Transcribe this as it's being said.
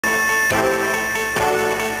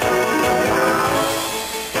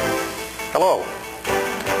Hello.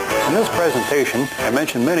 In this presentation, I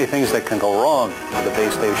mentioned many things that can go wrong with a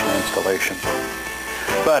base station installation.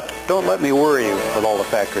 But don't let me worry you with all the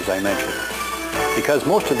factors I mentioned, because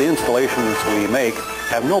most of the installations we make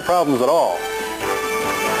have no problems at all.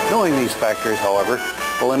 Knowing these factors, however,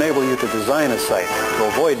 will enable you to design a site to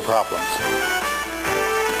avoid problems.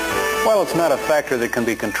 While it's not a factor that can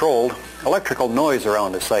be controlled, electrical noise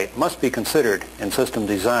around a site must be considered in system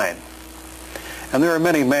design. And there are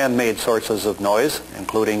many man-made sources of noise,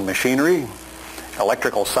 including machinery,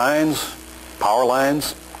 electrical signs, power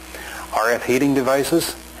lines, RF heating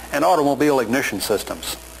devices, and automobile ignition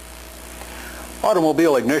systems.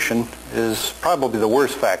 Automobile ignition is probably the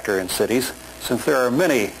worst factor in cities, since there are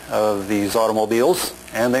many of these automobiles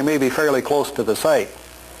and they may be fairly close to the site.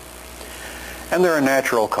 And there are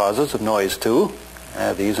natural causes of noise too.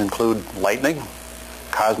 These include lightning,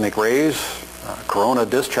 cosmic rays, corona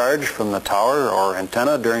discharge from the tower or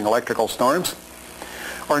antenna during electrical storms,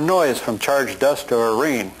 or noise from charged dust or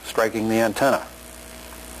rain striking the antenna.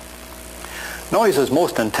 Noise is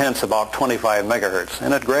most intense about 25 megahertz,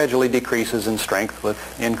 and it gradually decreases in strength with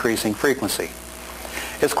increasing frequency.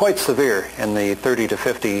 It's quite severe in the 30 to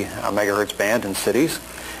 50 megahertz band in cities,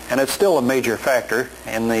 and it's still a major factor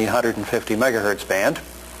in the 150 megahertz band,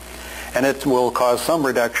 and it will cause some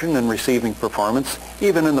reduction in receiving performance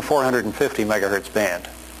even in the 450 megahertz band.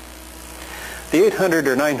 The 800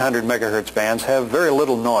 or 900 megahertz bands have very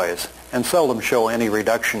little noise and seldom show any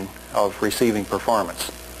reduction of receiving performance.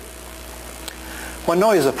 When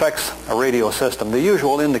noise affects a radio system, the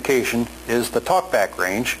usual indication is the talkback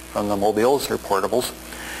range from the mobiles or portables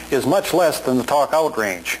is much less than the talk-out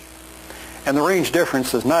range, and the range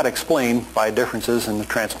difference is not explained by differences in the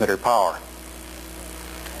transmitter power.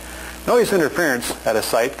 Noise interference at a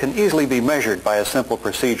site can easily be measured by a simple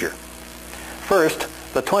procedure. First,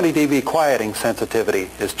 the 20 dB quieting sensitivity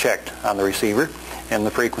is checked on the receiver in the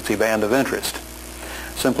frequency band of interest.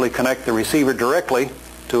 Simply connect the receiver directly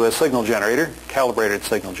to a signal generator, calibrated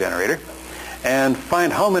signal generator, and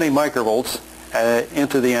find how many microvolts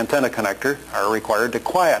into the antenna connector are required to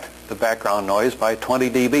quiet the background noise by 20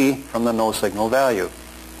 dB from the no signal value.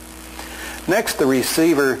 Next, the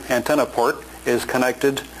receiver antenna port is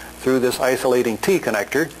connected through this isolating T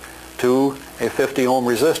connector to a 50 ohm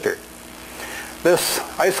resistor. This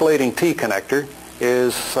isolating T connector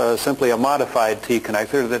is simply a modified T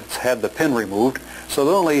connector that's had the pin removed, so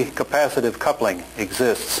the only capacitive coupling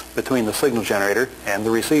exists between the signal generator and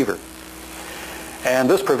the receiver. And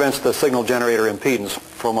this prevents the signal generator impedance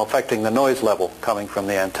from affecting the noise level coming from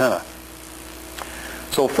the antenna.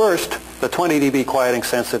 So first, the 20 dB quieting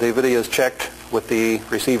sensitivity is checked with the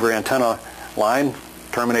receiver antenna line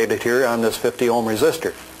terminated here on this 50 ohm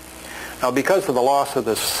resistor. Now, because of the loss of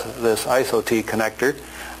this ISO-T connector,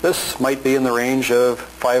 this might be in the range of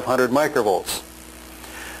 500 microvolts.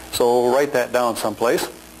 So write that down someplace.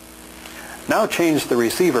 Now change the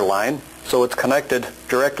receiver line so it's connected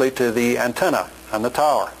directly to the antenna on the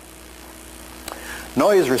tower.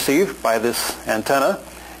 Noise received by this antenna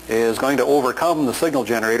is going to overcome the signal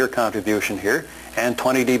generator contribution here, and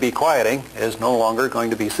 20 dB quieting is no longer going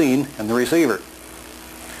to be seen in the receiver.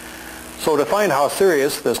 So to find how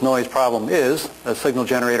serious this noise problem is, the signal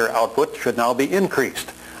generator output should now be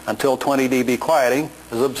increased until 20 dB quieting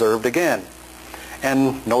is observed again.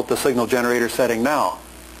 And note the signal generator setting now.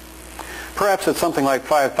 Perhaps it's something like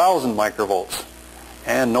 5,000 microvolts.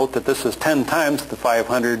 And note that this is 10 times the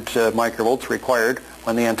 500 microvolts required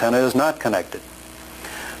when the antenna is not connected.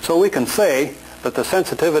 So we can say that the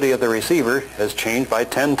sensitivity of the receiver has changed by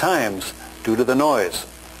 10 times due to the noise.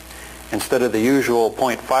 Instead of the usual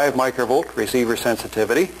 0.5 microvolt receiver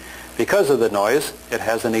sensitivity, because of the noise, it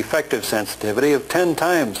has an effective sensitivity of 10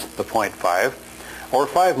 times the 0.5, or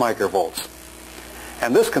 5 microvolts.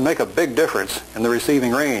 And this can make a big difference in the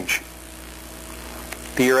receiving range.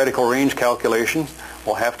 Theoretical range calculations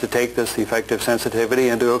will have to take this effective sensitivity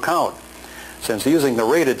into account, since using the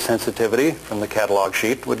rated sensitivity from the catalog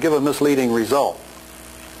sheet would give a misleading result.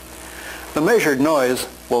 The measured noise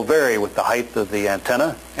will vary with the height of the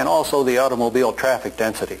antenna and also the automobile traffic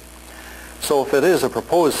density. So if it is a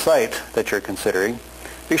proposed site that you're considering,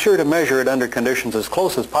 be sure to measure it under conditions as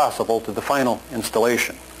close as possible to the final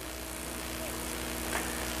installation.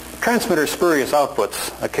 Transmitter spurious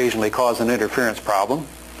outputs occasionally cause an interference problem,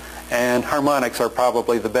 and harmonics are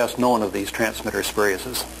probably the best known of these transmitter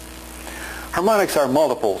spuriouses. Harmonics are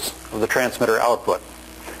multiples of the transmitter output.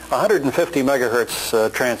 A 150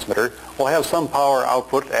 megahertz transmitter will have some power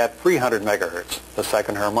output at 300 megahertz, the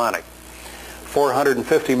second harmonic.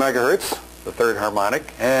 450 megahertz, the third harmonic,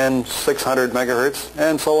 and 600 megahertz,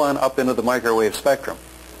 and so on up into the microwave spectrum.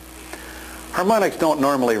 Harmonics don't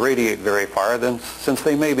normally radiate very far, since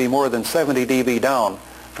they may be more than 70 dB down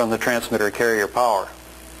from the transmitter carrier power.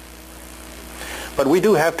 But we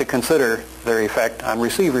do have to consider their effect on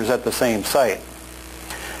receivers at the same site.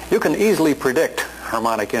 You can easily predict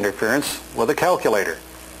harmonic interference with a calculator.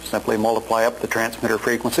 Simply multiply up the transmitter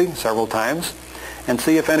frequency several times and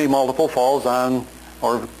see if any multiple falls on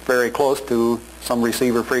or very close to some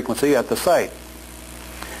receiver frequency at the site.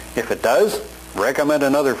 If it does, recommend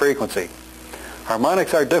another frequency.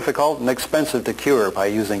 Harmonics are difficult and expensive to cure by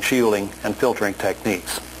using shielding and filtering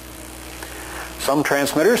techniques. Some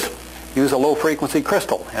transmitters use a low-frequency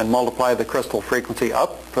crystal and multiply the crystal frequency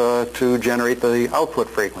up to generate the output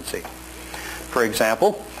frequency. For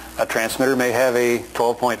example, a transmitter may have a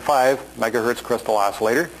 12.5 megahertz crystal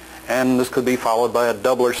oscillator, and this could be followed by a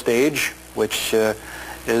doubler stage, which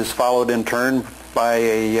is followed in turn by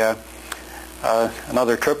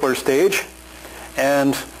another tripler stage,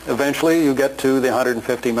 and eventually you get to the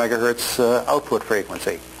 150 megahertz output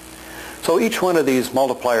frequency. So each one of these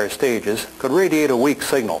multiplier stages could radiate a weak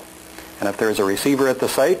signal, and if there's a receiver at the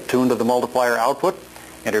site tuned to the multiplier output,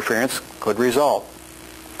 interference could result.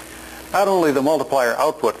 Not only the multiplier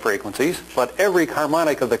output frequencies, but every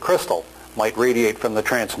harmonic of the crystal might radiate from the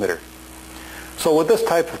transmitter. So with this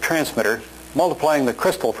type of transmitter, multiplying the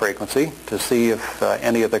crystal frequency to see if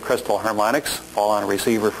any of the crystal harmonics fall on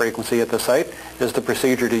receiver frequency at the site is the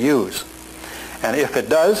procedure to use. And if it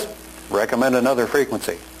does, recommend another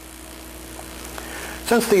frequency.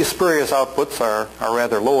 Since these spurious outputs are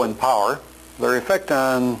rather low in power, their effect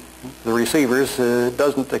on the receivers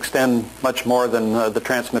doesn't extend much more than the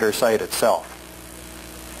transmitter site itself.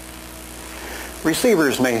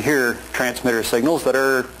 Receivers may hear transmitter signals that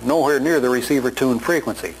are nowhere near the receiver tuned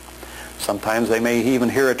frequency. Sometimes they may even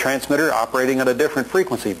hear a transmitter operating at a different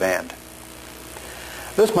frequency band.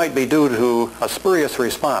 This might be due to a spurious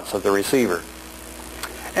response of the receiver.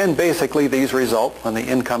 And basically these result when the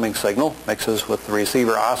incoming signal mixes with the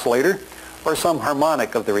receiver oscillator or some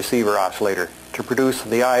harmonic of the receiver oscillator to produce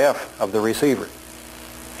the IF of the receiver.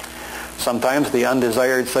 Sometimes the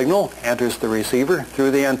undesired signal enters the receiver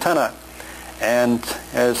through the antenna, and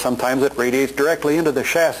sometimes it radiates directly into the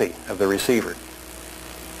chassis of the receiver.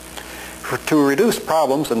 To reduce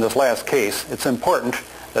problems in this last case, it's important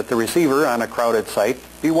that the receiver on a crowded site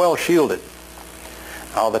be well shielded.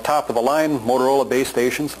 Now, the top-of-the-line Motorola base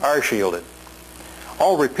stations are shielded.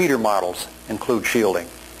 All repeater models include shielding.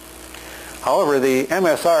 However, the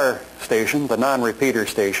MSR station, the non-repeater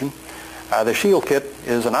station, the shield kit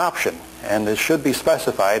is an option, and it should be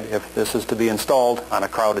specified if this is to be installed on a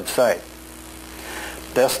crowded site.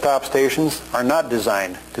 Desktop stations are not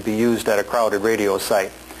designed to be used at a crowded radio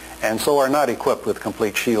site, and so are not equipped with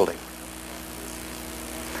complete shielding.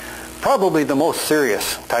 Probably the most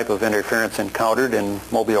serious type of interference encountered in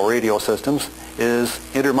mobile radio systems is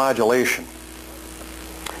intermodulation.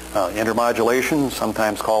 Intermodulation,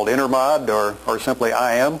 sometimes called intermod or simply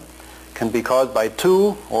IM, can be caused by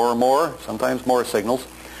two or more, sometimes more signals,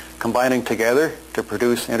 combining together to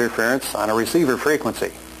produce interference on a receiver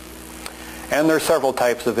frequency. And there are several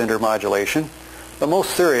types of intermodulation. The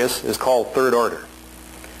most serious is called third order.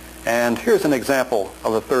 And here's an example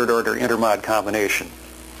of a third order intermod combination.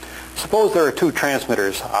 Suppose there are two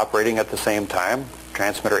transmitters operating at the same time,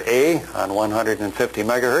 transmitter A on 150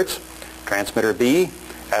 megahertz, transmitter B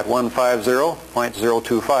at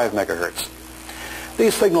 150.025 megahertz.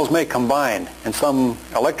 These signals may combine in some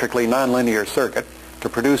electrically nonlinear circuit to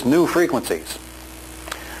produce new frequencies.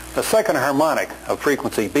 The second harmonic of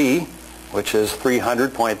frequency B, which is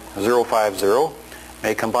 300.050,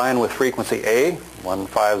 may combine with frequency A,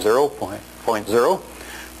 150.0,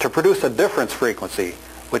 to produce a difference frequency,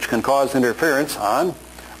 which can cause interference on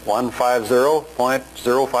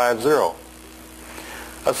 150.050.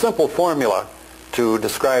 A simple formula to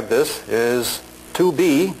describe this is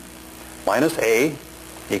 2B minus A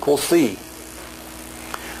equals C.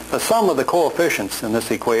 The sum of the coefficients in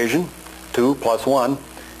this equation, 2 plus 1,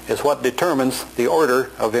 is what determines the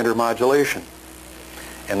order of intermodulation.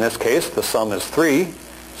 In this case, the sum is 3,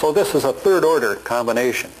 so this is a third order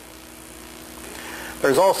combination.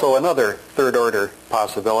 There's also another third order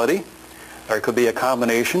possibility. There could be a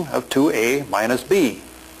combination of 2A minus B.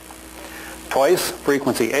 Twice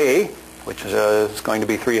frequency A, which is going to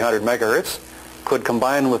be 300 megahertz, could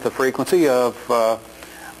combine with the frequency of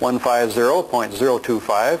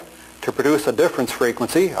 150.025 to produce a difference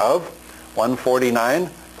frequency of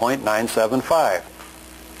 149.975.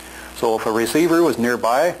 So if a receiver was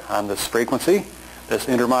nearby on this frequency, this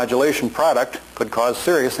intermodulation product could cause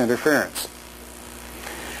serious interference.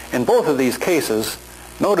 In both of these cases,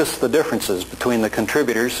 notice the differences between the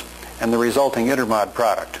contributors and the resulting intermod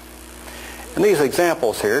product. In these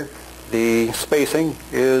examples here, the spacing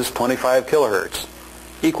is 25 kilohertz,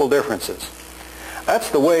 equal differences.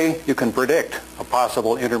 That's the way you can predict a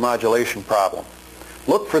possible intermodulation problem.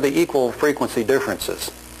 Look for the equal frequency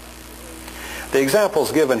differences. The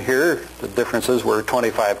examples given here, the differences were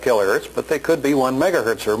 25 kilohertz, but they could be 1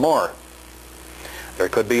 megahertz or more. There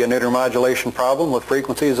could be an intermodulation problem with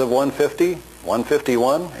frequencies of 150,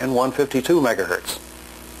 151, and 152 megahertz.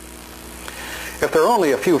 If there are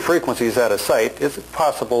only a few frequencies at a site, it's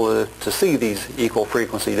possible to see these equal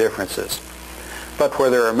frequency differences. But where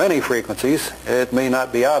there are many frequencies, it may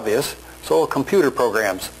not be obvious, so computer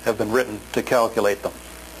programs have been written to calculate them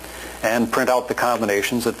and print out the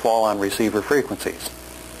combinations that fall on receiver frequencies.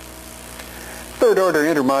 Third-order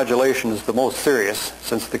intermodulation is the most serious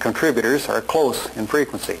since the contributors are close in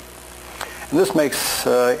frequency. And this makes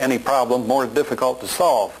any problem more difficult to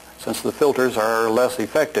solve since the filters are less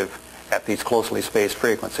effective at these closely spaced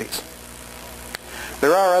frequencies.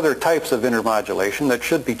 There are other types of intermodulation that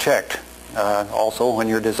should be checked also when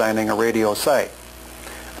you're designing a radio site.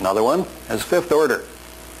 Another one is fifth order.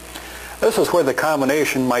 This is where the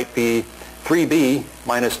combination might be 3B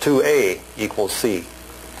minus 2A equals C.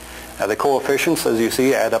 Now the coefficients, as you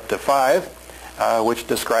see, add up to 5, which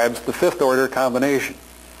describes the fifth order combination.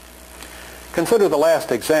 Consider the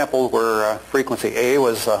last example where frequency A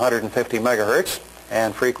was 150 megahertz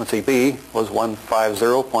and frequency B was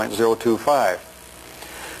 150.025.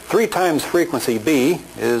 3 times frequency B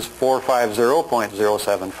is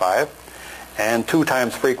 450.075, and 2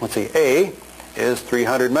 times frequency A is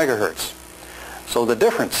 300 megahertz. So the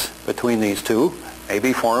difference between these two may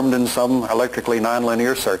be formed in some electrically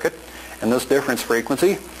nonlinear circuit, and this difference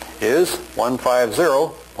frequency is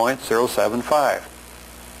 150.075.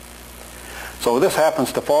 So this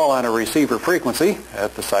happens to fall on a receiver frequency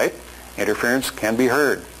at the site. Interference can be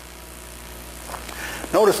heard.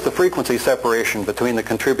 Notice the frequency separation between the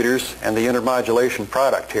contributors and the intermodulation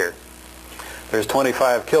product here. There's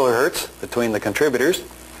 25 kilohertz between the contributors,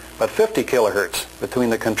 but 50 kilohertz between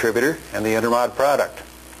the contributor and the intermod product.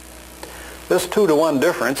 This 2-to-1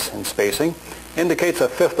 difference in spacing indicates a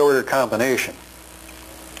fifth order combination.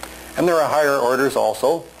 And there are higher orders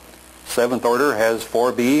also. Seventh order has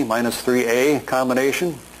 4B minus 3A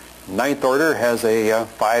combination. Ninth order has a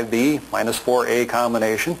 5B minus 4A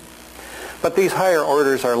combination. But these higher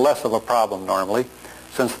orders are less of a problem normally,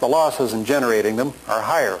 since the losses in generating them are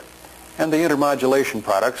higher, and the intermodulation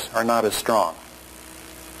products are not as strong.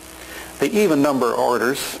 The even number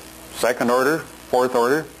orders, second order, fourth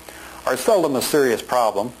order, are seldom a serious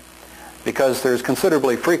problem because there's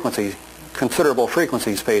considerable frequency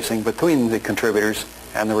spacing between the contributors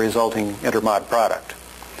and the resulting intermod product.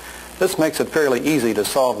 This makes it fairly easy to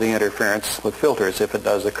solve the interference with filters if it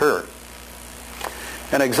does occur.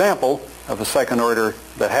 An example of a second order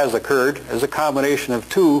that has occurred is a combination of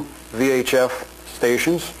 2 VHF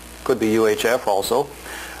stations, could be UHF also,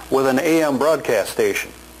 with an AM broadcast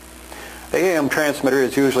station. The AM transmitter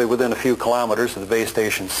is usually within a few kilometers of the base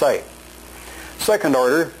station site. Second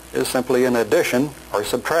order is simply an addition or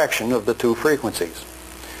subtraction of the 2 frequencies.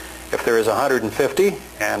 If there is 150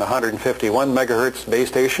 and 151 megahertz base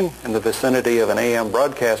station in the vicinity of an AM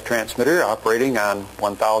broadcast transmitter operating on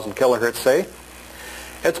 1000 kilohertz, say,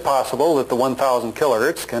 it's possible that the 1000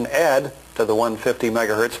 kilohertz can add to the 150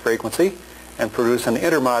 megahertz frequency and produce an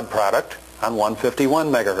intermod product on 151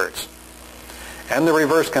 megahertz. And the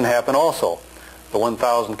reverse can happen also. The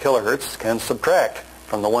 1000 kilohertz can subtract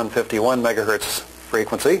from the 151 megahertz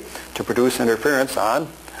frequency to produce interference on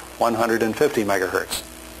 150 megahertz.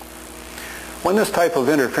 When this type of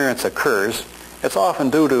interference occurs, it's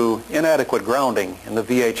often due to inadequate grounding in the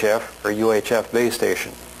VHF or UHF base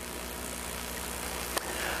station.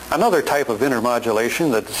 Another type of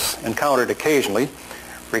intermodulation that's encountered occasionally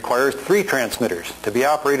requires 3 transmitters to be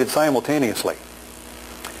operated simultaneously.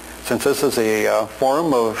 Since this is a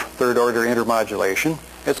form of third-order intermodulation,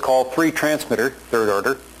 it's called 3-transmitter third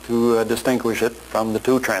order to distinguish it from the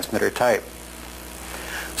 2-transmitter type.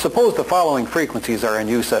 Suppose the following frequencies are in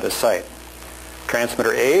use at a site.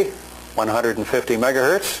 Transmitter A, 150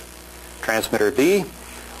 megahertz. Transmitter B,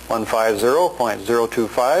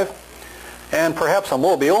 150.025. And perhaps a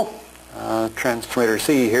mobile, transmitter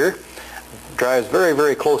C here, drives very,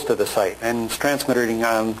 very close to the site and is transmitting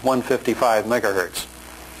on 155 megahertz.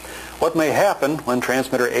 What may happen when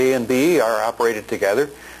transmitter A and B are operated together,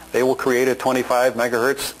 they will create a 25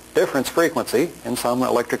 megahertz difference frequency in some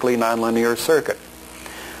electrically nonlinear circuit.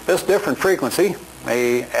 This different frequency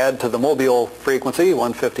may add to the mobile frequency,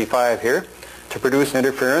 155 here, to produce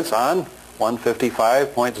interference on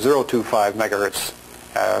 155.025 megahertz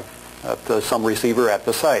at some receiver at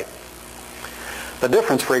the site. The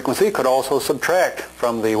difference frequency could also subtract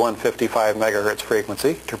from the 155 megahertz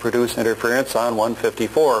frequency to produce interference on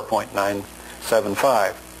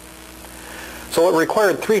 154.975. So it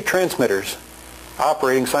required 3 transmitters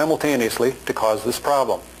operating simultaneously to cause this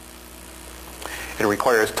problem. It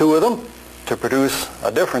requires 2 of them to produce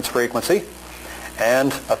a difference frequency,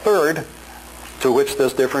 and a third to which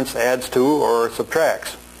this difference adds to or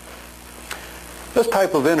subtracts. This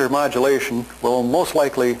type of intermodulation will most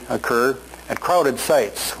likely occur at crowded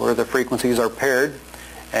sites where the frequencies are paired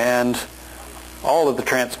and all of the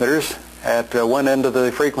transmitters at one end of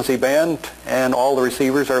the frequency band and all the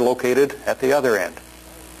receivers are located at the other end.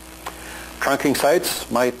 Trunking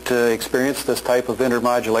sites might experience this type of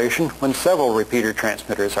intermodulation when several repeater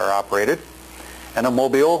transmitters are operated and a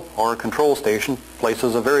mobile or control station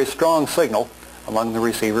places a very strong signal among the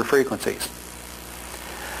receiver frequencies.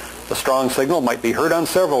 The strong signal might be heard on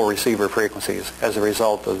several receiver frequencies as a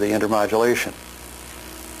result of the intermodulation.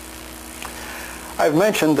 I've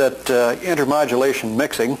mentioned that intermodulation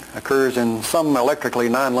mixing occurs in some electrically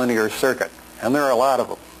nonlinear circuit, and there are a lot of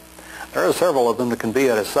them. There are several of them that can be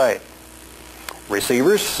at a site.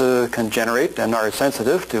 Receivers can generate and are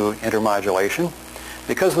sensitive to intermodulation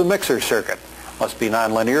because the mixer circuit must be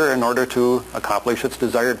nonlinear in order to accomplish its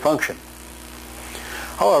desired function.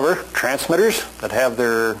 However, transmitters that have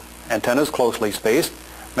their antennas closely spaced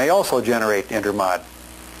may also generate intermod.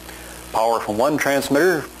 Power from one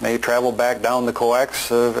transmitter may travel back down the coax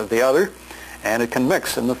of the other, and it can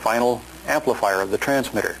mix in the final amplifier of the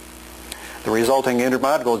transmitter. The resulting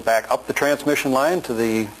intermod goes back up the transmission line to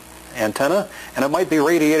the antenna, and it might be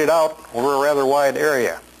radiated out over a rather wide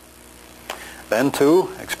area. Then, too,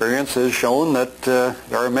 experience has shown that there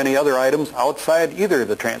are many other items outside either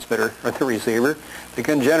the transmitter or the receiver that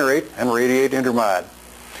can generate and radiate intermod.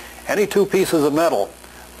 Any 2 pieces of metal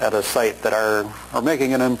at a site that are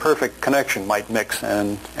making an imperfect connection might mix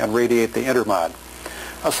and radiate the intermod.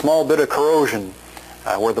 A small bit of corrosion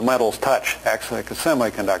where the metals touch acts like a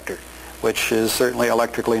semiconductor, which is certainly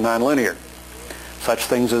electrically nonlinear. Such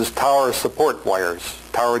things as tower support wires,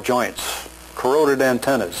 tower joints, corroded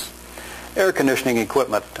antennas, air conditioning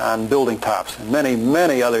equipment on building tops, and many,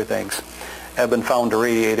 many other things have been found to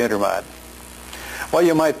radiate intermod. Well,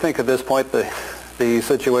 you might think at this point the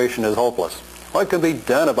situation is hopeless. What can be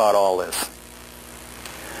done about all this?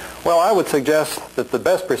 Well, I would suggest that the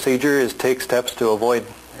best procedure is to take steps to avoid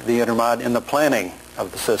the intermod in the planning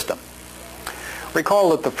of the system.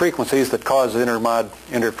 Recall that the frequencies that cause intermod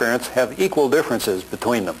interference have equal differences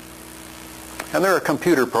between them. And there are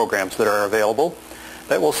computer programs that are available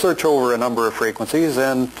that will search over a number of frequencies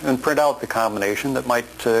and print out the combination that might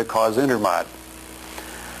cause intermod.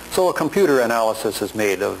 So a computer analysis is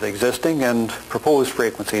made of existing and proposed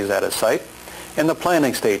frequencies at a site in the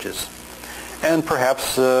planning stages. And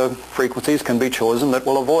perhaps frequencies can be chosen that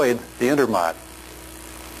will avoid the intermod.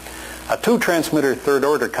 A 2-transmitter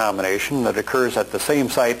third-order combination that occurs at the same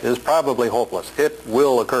site is probably hopeless. It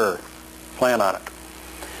will occur. Plan on it.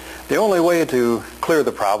 The only way to clear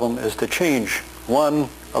the problem is to change one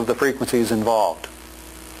of the frequencies involved.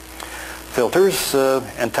 Filters,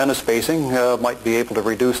 antenna spacing might be able to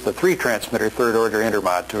reduce the 3-transmitter third-order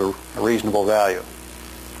intermod to a reasonable value.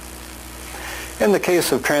 In the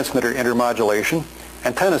case of transmitter intermodulation,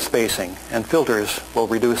 antenna spacing and filters will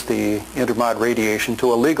reduce the intermod radiation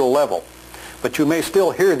to a legal level, but you may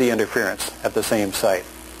still hear the interference at the same site.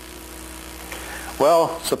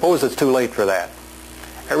 Well, suppose it's too late for that.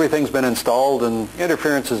 Everything's been installed and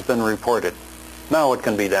interference has been reported. Now what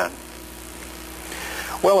can be done?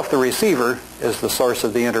 Well, if the receiver is the source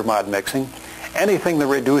of the intermod mixing, anything that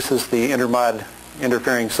reduces the intermod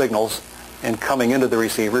interfering signals in coming into the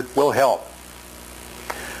receiver will help.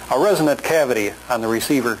 A resonant cavity on the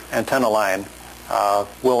receiver antenna line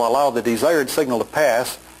will allow the desired signal to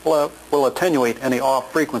pass, will attenuate any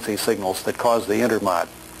off-frequency signals that cause the intermod.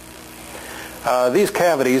 These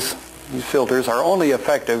cavities, these filters, are only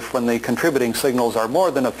effective when the contributing signals are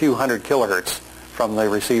more than a few hundred kilohertz from the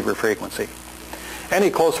receiver frequency. Any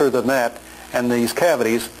closer than that, and these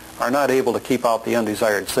cavities are not able to keep out the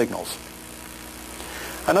undesired signals.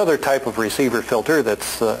 Another type of receiver filter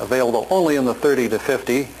that's available only in the 30 to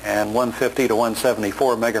 50 and 150 to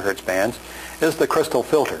 174 megahertz bands is the crystal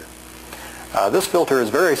filter. This filter is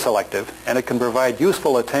very selective, and it can provide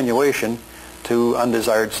useful attenuation to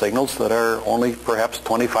undesired signals that are only perhaps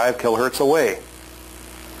 25 kilohertz away.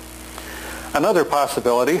 Another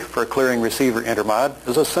possibility for clearing receiver intermod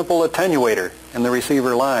is a simple attenuator in the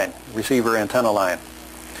receiver line, receiver antenna line.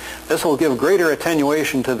 This will give greater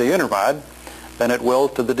attenuation to the intermod than it will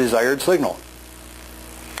to the desired signal.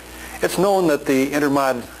 It's known that the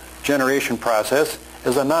intermod generation process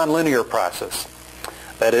is a nonlinear process,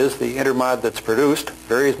 That is, the intermod that's produced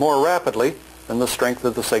varies more rapidly than the strength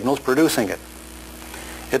of the signals producing it.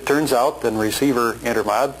 It turns out that in receiver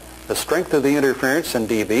intermod, the strength of the interference in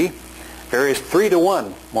dB varies 3 to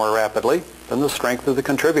 1 more rapidly than the strength of the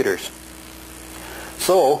contributors.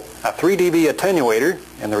 So, a 3 dB attenuator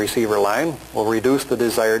in the receiver line will reduce the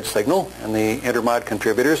desired signal in the intermod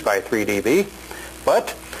contributors by 3 dB,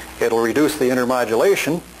 but it'll reduce the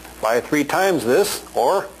intermodulation by 3 times this,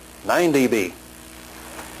 or 9 dB.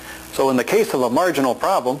 So in the case of a marginal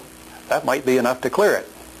problem, that might be enough to clear it.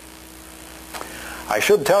 I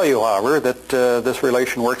should tell you, however, that this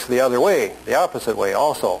relation works the other way, the opposite way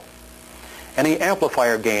also. Any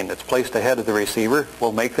amplifier gain that's placed ahead of the receiver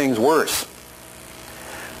will make things worse.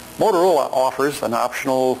 Motorola offers an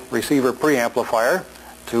optional receiver preamplifier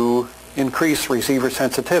to increase receiver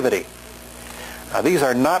sensitivity. These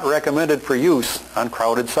are not recommended for use on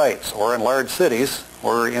crowded sites or in large cities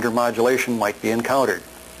where intermodulation might be encountered.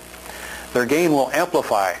 Their gain will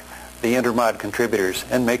amplify the intermod contributors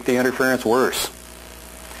and make the interference worse.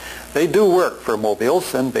 They do work for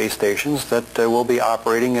mobiles and base stations that will be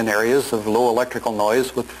operating in areas of low electrical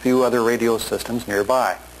noise with few other radio systems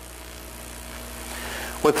nearby.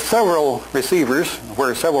 With several receivers,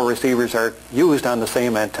 where several receivers are used on the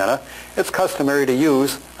same antenna, it's customary to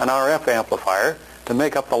use an RF amplifier to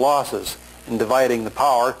make up the losses in dividing the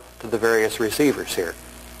power to the various receivers here.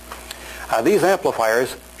 These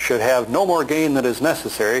amplifiers should have no more gain than is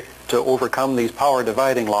necessary to overcome these power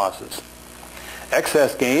dividing losses.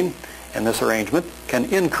 Excess gain in this arrangement can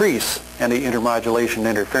increase any intermodulation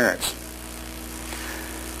interference.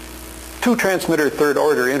 Two-transmitter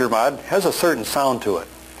third-order intermod has a certain sound to it.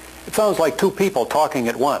 It sounds like two people talking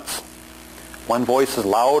at once. One voice is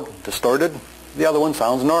loud, distorted, the other one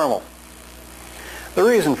sounds normal. The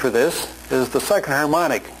reason for this is the second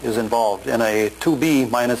harmonic is involved in a 2B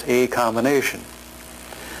minus A combination.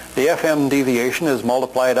 The FM deviation is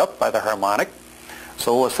multiplied up by the harmonic,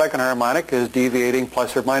 so a second harmonic is deviating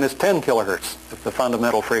plus or minus 10 kilohertz if the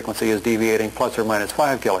fundamental frequency is deviating plus or minus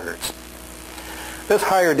 5 kilohertz. This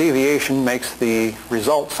higher deviation makes the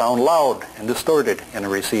result sound loud and distorted in a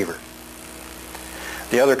receiver.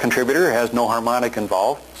 The other contributor has no harmonic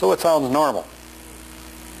involved, so it sounds normal.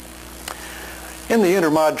 In the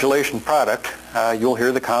intermodulation product, you'll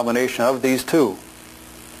hear the combination of these two.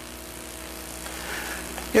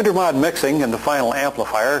 Intermod mixing in the final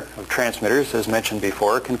amplifier of transmitters, as mentioned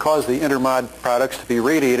before, can cause the intermod products to be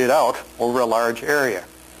radiated out over a large area.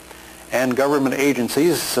 And government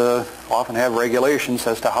agencies often have regulations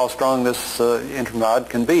as to how strong this intermod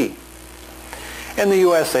can be. In the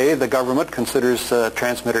USA, the government considers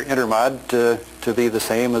transmitter intermod to be the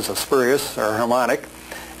same as a spurious or harmonic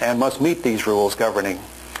and must meet these rules governing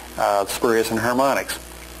spurious and harmonics.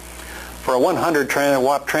 For a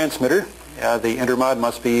 100-watt transmitter, the intermod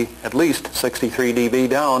must be at least 63 dB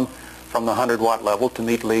down from the 100-watt level to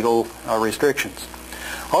meet legal restrictions.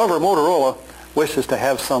 However, Motorola wishes to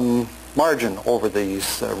have some margin over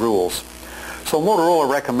these rules. So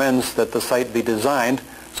Motorola recommends that the site be designed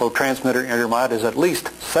so transmitter intermod is at least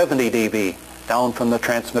 70 dB down from the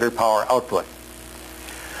transmitter power output.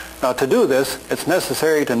 Now to do this, it's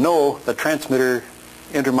necessary to know the transmitter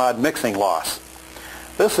intermod mixing loss.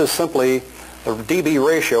 This is simply the dB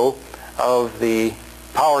ratio of the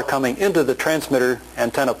power coming into the transmitter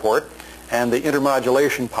antenna port and the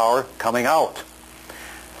intermodulation power coming out.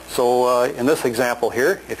 So in this example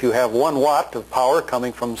here, if you have 1 watt of power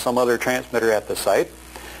coming from some other transmitter at the site,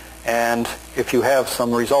 and if you have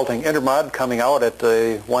some resulting intermod coming out at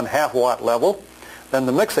the 1/2 watt level, then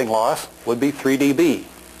the mixing loss would be 3 dB,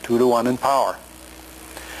 2 to 1 in power.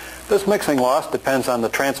 This mixing loss depends on the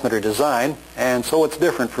transmitter design, and so it's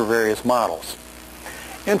different for various models.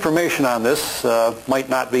 Information on this might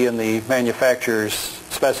not be in the manufacturer's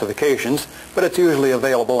specifications, but it's usually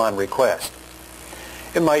available on request.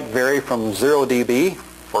 It might vary from 0 dB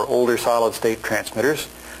for older solid-state transmitters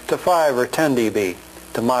to 5 or 10 dB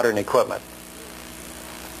to modern equipment.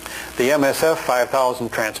 The MSF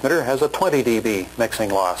 5000 transmitter has a 20 dB mixing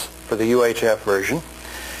loss for the UHF version,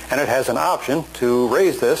 and it has an option to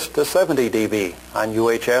raise this to 70 dB on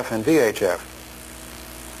UHF and VHF.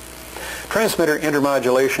 Transmitter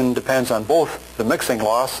intermodulation depends on both the mixing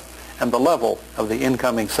loss and the level of the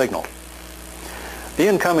incoming signal. The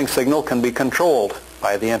incoming signal can be controlled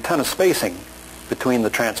by the antenna spacing between the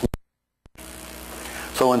transmitters.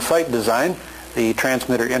 So in site design, the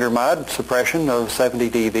transmitter intermod suppression of 70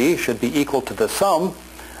 dB should be equal to the sum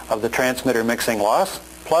of the transmitter mixing loss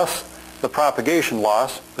plus the propagation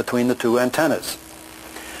loss between the two antennas.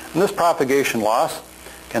 And this propagation loss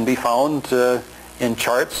can be found in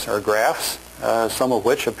charts or graphs some of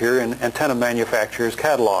which appear in antenna manufacturers'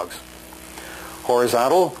 catalogs.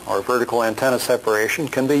 Horizontal or vertical antenna separation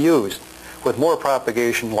can be used, with more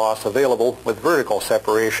propagation loss available with vertical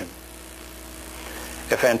separation.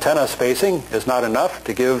 If antenna spacing is not enough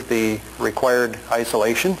to give the required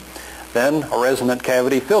isolation, then a resonant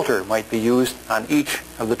cavity filter might be used on each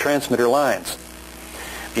of the transmitter lines.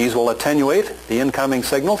 These will attenuate the incoming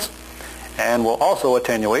signals and will also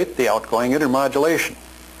attenuate the outgoing intermodulation.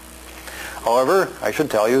 However, I should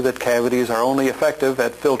tell you that cavities are only effective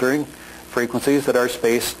at filtering frequencies that are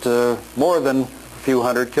spaced more than a few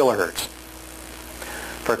hundred kilohertz.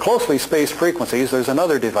 For closely spaced frequencies, there's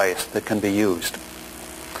another device that can be used.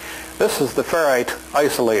 This is the ferrite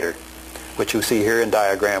isolator, which you see here in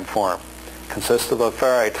diagram form. It consists of a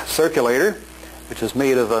ferrite circulator, which is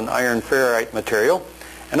made of an iron ferrite material,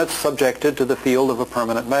 and it's subjected to the field of a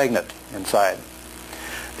permanent magnet inside.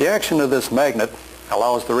 The action of this magnet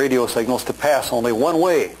allows the radio signals to pass only one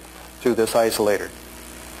way through this isolator.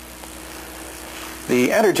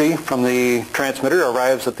 The energy from the transmitter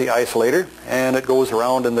arrives at the isolator, and it goes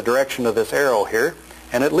around in the direction of this arrow here,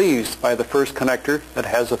 and it leaves by the first connector that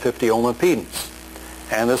has a 50 ohm impedance,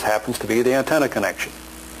 and this happens to be the antenna connection.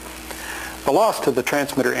 The loss to the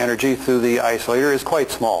transmitter energy through the isolator is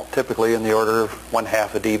quite small, typically in the order of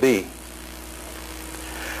 1/2 a dB.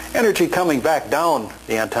 Energy coming back down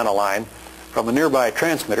the antenna line from a nearby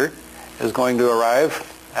transmitter is going to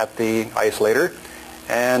arrive at the isolator,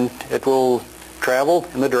 and it will travel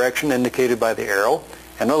in the direction indicated by the arrow,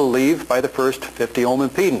 and it will leave by the first 50 ohm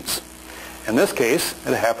impedance. In this case,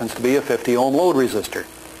 it happens to be a 50 ohm load resistor.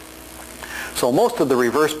 So most of the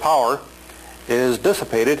reverse power is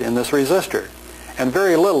dissipated in this resistor, and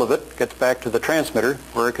very little of it gets back to the transmitter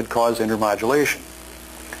where it could cause intermodulation.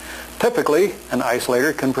 Typically, an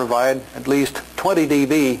isolator can provide at least 20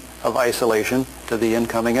 dB of isolation to the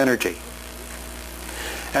incoming energy.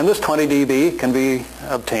 And this 20 dB can be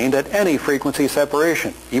obtained at any frequency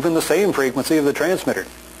separation, even the same frequency of the transmitter.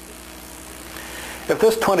 If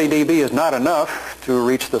this 20 dB is not enough to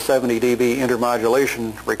reach the 70 dB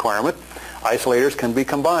intermodulation requirement, isolators can be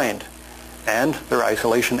combined and their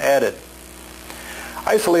isolation added.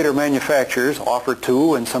 Isolator manufacturers offer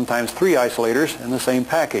 2 and sometimes 3 isolators in the same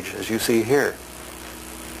package, as you see here.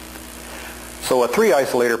 So a 3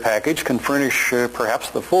 isolator package can furnish perhaps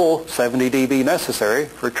the full 70 dB necessary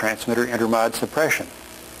for transmitter intermod suppression.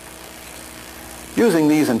 Using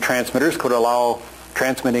these in transmitters could allow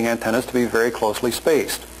transmitting antennas to be very closely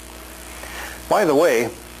spaced. By the way,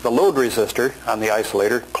 the load resistor on the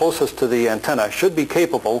isolator closest to the antenna should be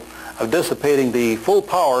capable of dissipating the full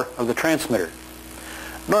power of the transmitter.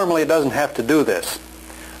 Normally it doesn't have to do this,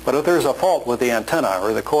 but if there's a fault with the antenna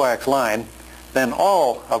or the coax line, then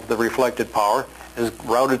all of the reflected power is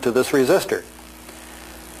routed to this resistor.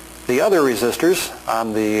 The other resistors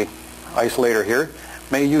on the isolator here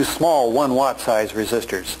may use small 1 watt size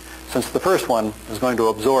resistors, since the first one is going to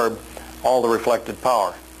absorb all the reflected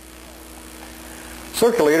power.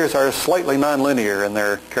 Circulators are slightly nonlinear in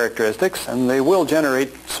their characteristics, and they will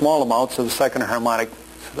generate small amounts of second harmonic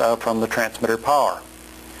from the transmitter power.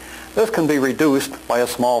 This can be reduced by a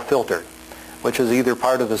small filter, which is either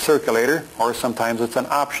part of the circulator or sometimes it's an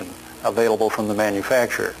option available from the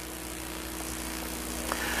manufacturer.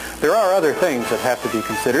 There are other things that have to be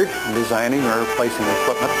considered in designing or placing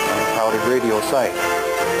equipment on a crowded radio site.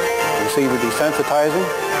 Receiver desensitizing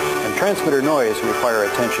and transmitter noise require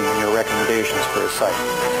attention in your recommendations for a site.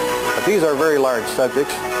 But these are very large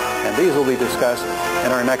subjects, and these will be discussed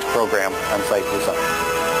in our next program on site design.